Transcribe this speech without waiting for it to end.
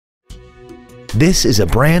This is a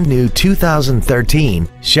brand new 2013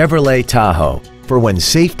 Chevrolet Tahoe for when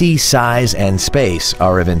safety, size, and space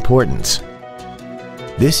are of importance.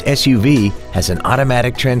 This SUV has an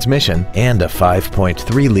automatic transmission and a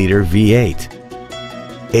 5.3-liter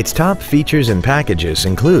V8. Its top features and packages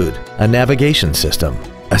include a navigation system,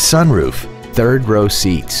 a sunroof, third-row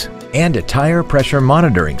seats, and a tire pressure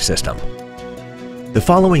monitoring system. The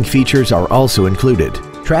following features are also included: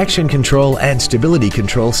 traction control and stability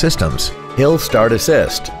control systems, hill start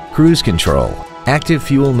assist, cruise control, active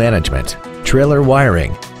fuel management, trailer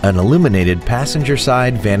wiring, an illuminated passenger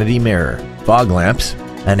side vanity mirror, fog lamps,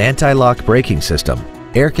 an anti-lock braking system,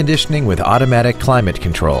 air conditioning with automatic climate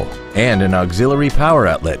control, and an auxiliary power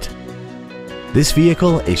outlet. This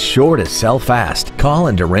vehicle is sure to sell fast. Call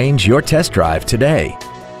and arrange your test drive today.